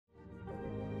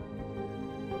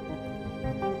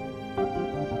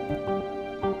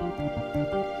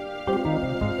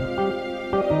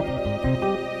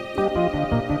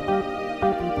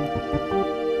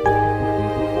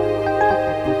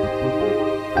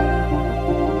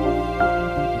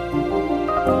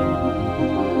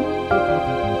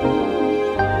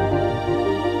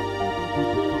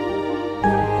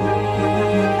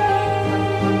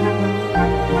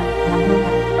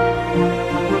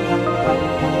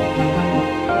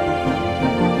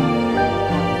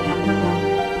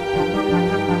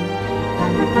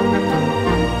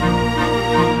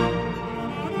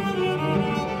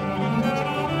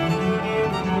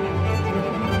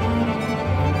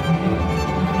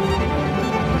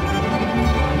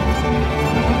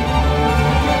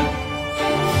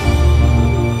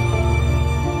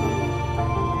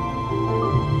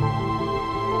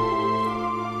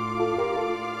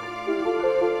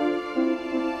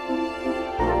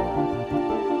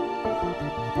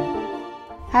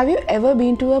Have you ever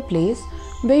been to a place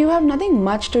where you have nothing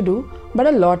much to do but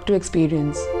a lot to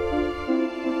experience?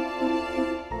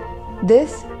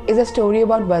 This is a story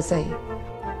about Vasai,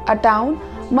 a town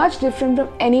much different from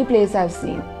any place I've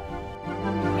seen.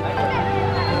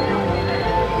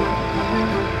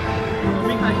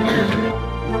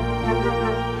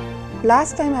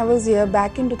 Last time I was here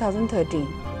back in 2013.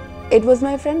 It was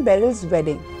my friend Beryl's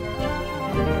wedding.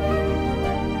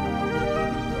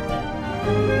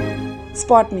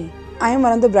 Spot me, I am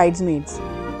one of the bridesmaids.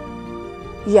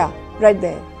 Yeah, right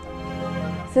there.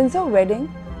 Since her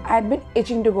wedding, I had been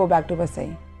itching to go back to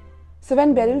Vasai. So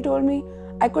when Beryl told me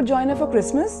I could join her for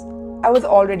Christmas, I was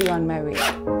already on my way.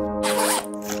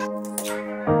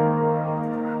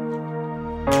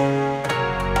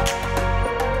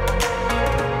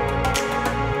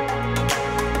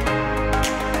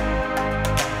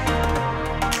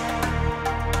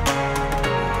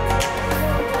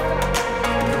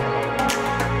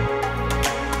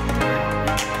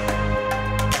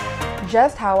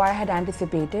 Just how I had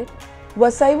anticipated,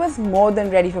 Vasai was more than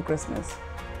ready for Christmas.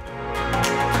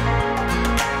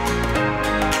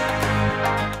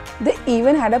 They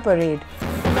even had a parade,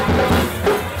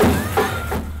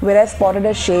 where I spotted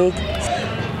a Sheikh,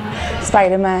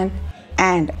 Spider-Man,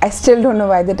 and I still don't know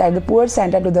why they tied the poor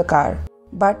Santa to the car.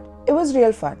 But it was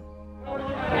real fun.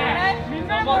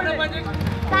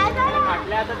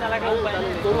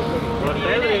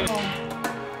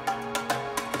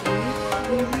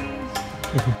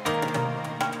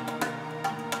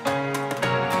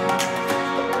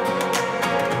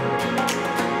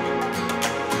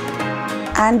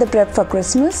 And the prep for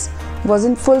Christmas was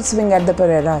in full swing at the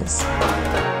Perieras.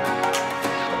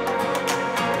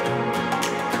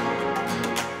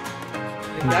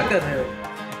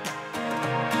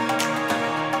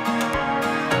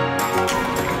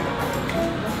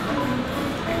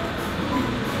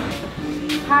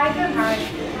 Hi.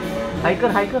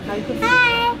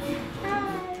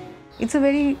 It's a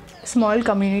very small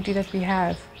community that we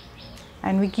have,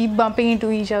 and we keep bumping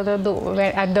into each other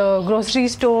at the grocery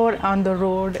store, on the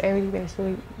road, everywhere.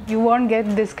 So you won't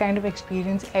get this kind of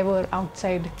experience ever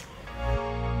outside.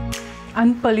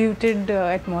 Unpolluted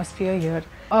atmosphere here,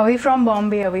 away from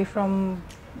Bombay, away from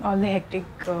all the hectic.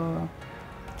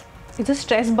 It's a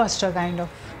stress buster kind of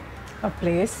a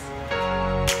place.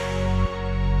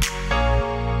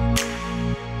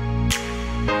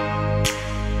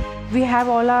 We have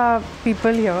all our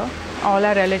people here, all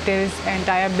our relatives,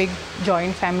 entire big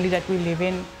joint family that we live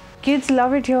in. Kids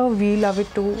love it here, we love it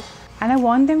too. And I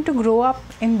want them to grow up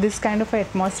in this kind of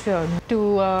atmosphere,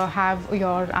 to have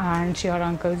your aunts, your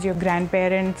uncles, your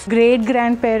grandparents,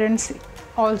 great-grandparents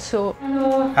also.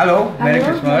 Hello, Merry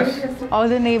Christmas. All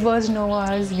the neighbors know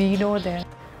us, we know them.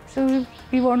 So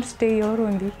we want to stay here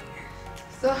only.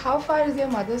 So how far is your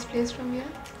mother's place from here?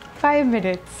 5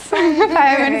 minutes.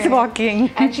 5 minutes walking.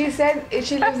 And she said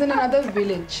she lives in another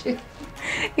village.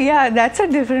 Yeah, that's a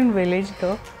different village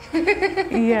though.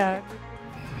 Yeah.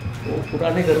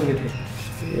 पुराने घर में थे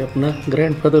ये अपना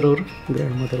grandfather और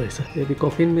grandmother ऐसा ये भी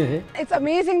coffin में है. It's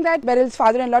amazing that Beryl's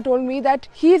father-in-law told me that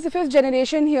he is the 5th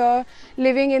generation here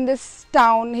living in this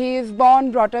town. He is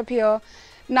born, brought up here.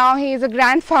 Now he is a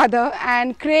grandfather,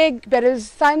 and Craig, Beryl's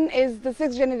son, is the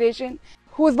 6th generation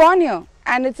who was born here.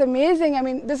 And it's amazing. I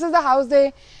mean, this is the house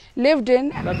they lived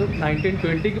in.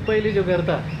 1920 के पहले जो घर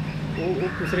था वो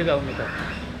दूसरे गांव में था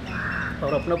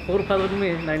और अपना forefather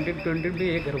में 1920 में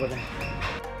ये घर बना है.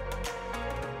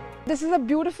 This is a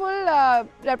beautiful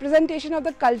representation of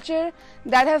the culture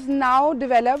that has now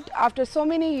developed after so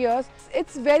many years.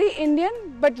 It's very Indian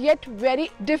but yet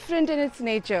very different in its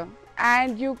nature,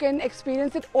 and you can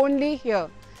experience it only here.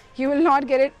 You will not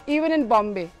get it even in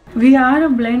Bombay. We are a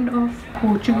blend of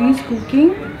Portuguese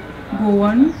cooking,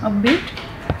 Goan a bit,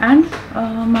 and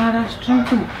Maharashtrian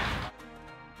too.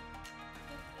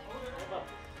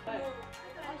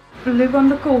 To live on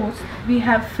the coast, we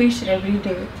have fish every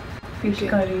day. Fish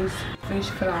curries, fish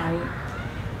fry.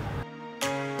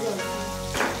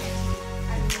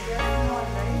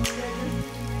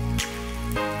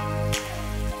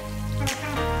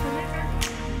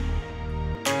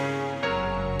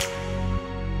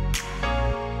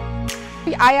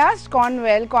 I asked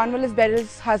Cornwell is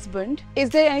Beryl's husband, is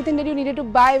there anything that you needed to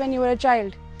buy when you were a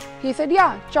child? He said,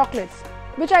 yeah, chocolates,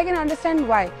 which I can understand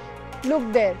why.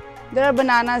 Look there are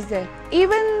bananas there.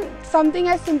 Even something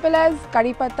as simple as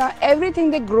curry patta,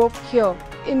 everything they grow here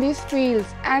in these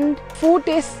fields, and food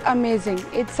tastes amazing.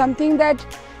 It's something that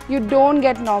you don't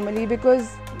get normally because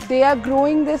they are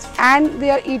growing this and they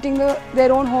are eating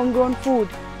their own homegrown food,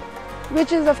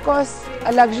 which is of course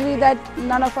a luxury that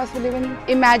none of us will even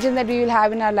imagine that we will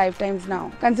have in our lifetimes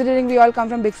now, considering we all come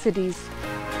from big cities.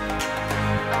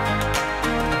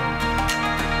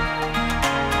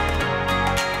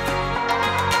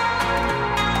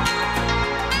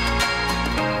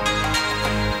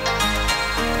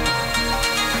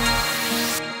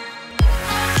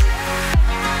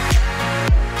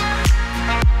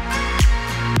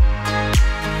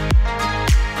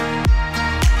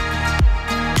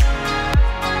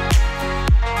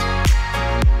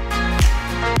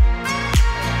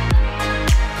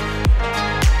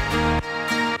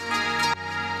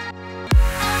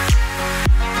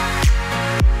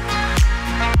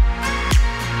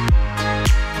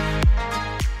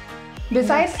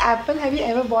 Besides apple, have you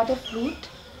ever bought a fruit?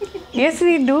 Yes,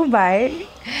 we do buy.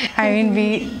 I mean,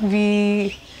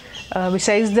 we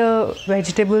besides the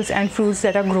vegetables and fruits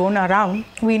that are grown around,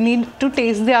 we need to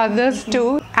taste the others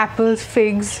too. Apples,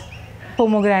 figs,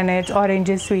 pomegranates,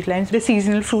 oranges, sweet limes, the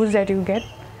seasonal fruits that you get,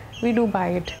 we do buy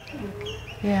it.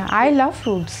 Yeah, I love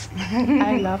fruits.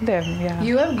 I love them. Yeah.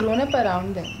 You have grown up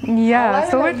around them. Yeah.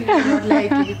 So you do not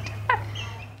like it.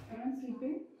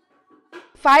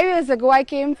 5 years ago, I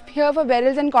came here for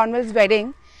Beryl's and Cornwell's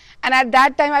wedding, and at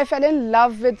that time, I fell in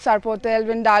love with Sarpotel,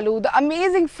 Vindaloo, the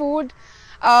amazing food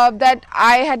that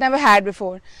I had never had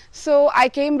before. So I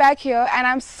came back here, and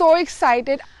I'm so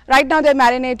excited. Right now, they're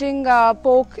marinating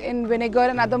pork in vinegar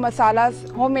and other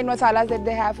masalas, homemade masalas that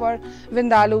they have for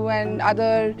Vindaloo and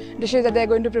other dishes that they're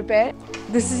going to prepare.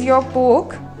 This is your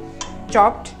pork,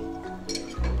 chopped,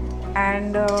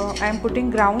 and I'm putting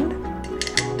ground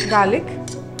garlic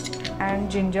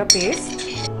and ginger paste,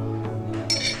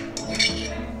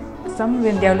 some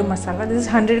Vindaloo masala. This is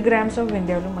 100 grams of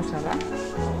Vindaloo masala,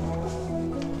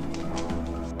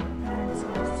 and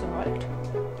some salt,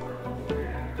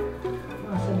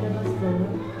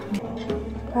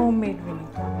 homemade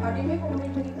vinegar. How do you make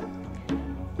homemade vinegar?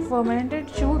 Fermented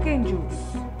sugarcane juice.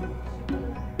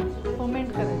 Ferment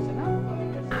करायचं ना.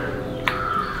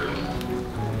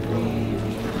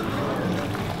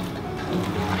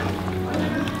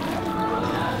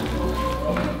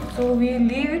 So we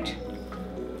leave it.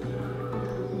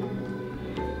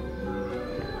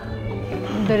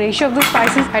 The ratio of the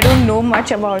spices, I don't know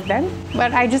much about them,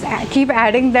 but I just keep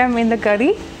adding them in the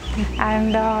curry,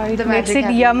 and it makes it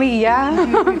yummy. Yeah.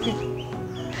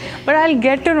 But I'll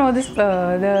get to know this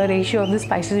the ratio of the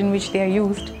spices in which they are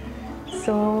used.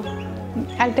 So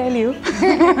I'll tell you.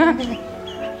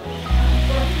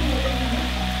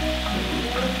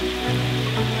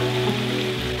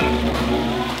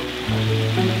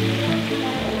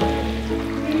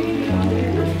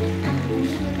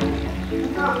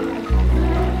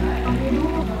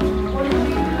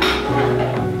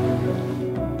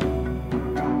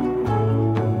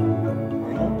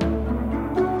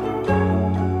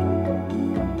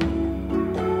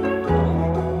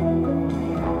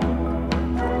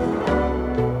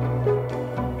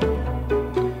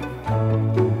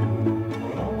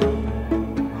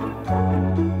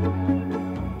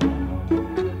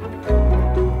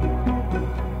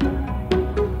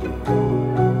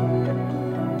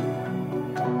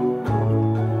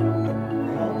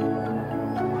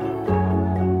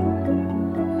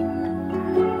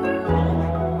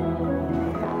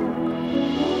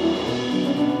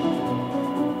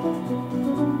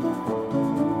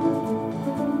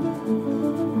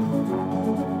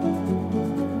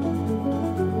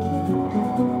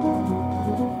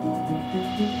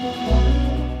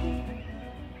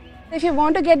 If you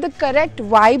want to get the correct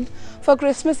vibe for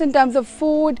Christmas in terms of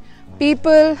food,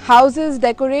 people, houses,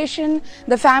 decoration,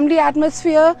 the family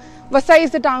atmosphere, Vasai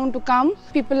is the town to come.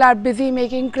 People are busy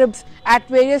making cribs at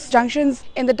various junctions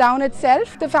in the town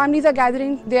itself. The families are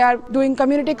gathering, they are doing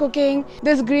community cooking,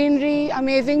 there's greenery,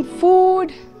 amazing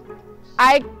food.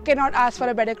 I cannot ask for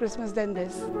a better Christmas than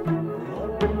this.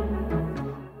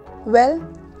 Well,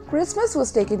 Christmas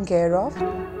was taken care of,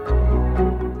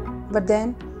 but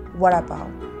then Vada Pav.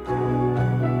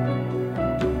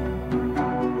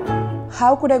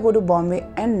 How could I go to Bombay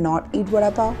and not eat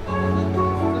Vada Pav?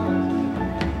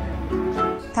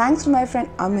 Thanks to my friend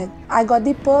Amit, I got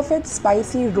the perfect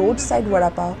spicy roadside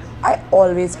Vada Pav I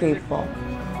always crave for.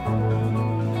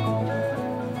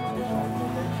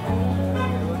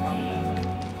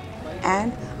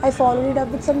 And I followed it up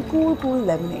with some cool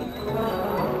lemonade.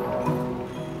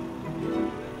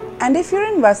 And if you're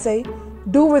in Vasai,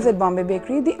 do visit Bombay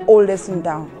Bakery, the oldest in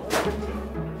town.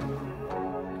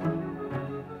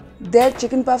 Their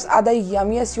chicken puffs are the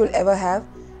yummiest you'll ever have,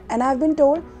 and I've been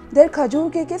told their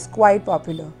khajur cake is quite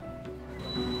popular.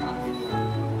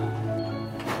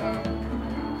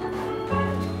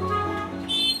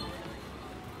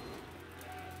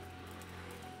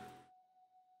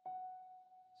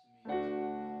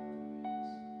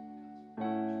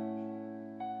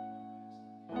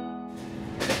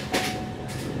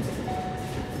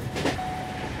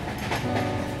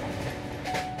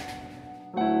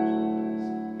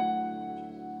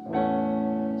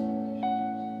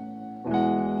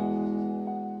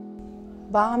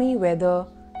 Balmy weather,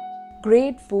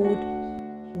 great food,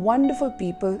 wonderful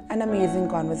people and amazing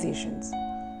conversations.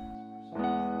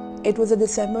 It was a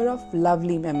December of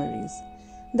lovely memories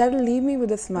that will leave me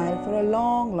with a smile for a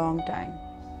long time.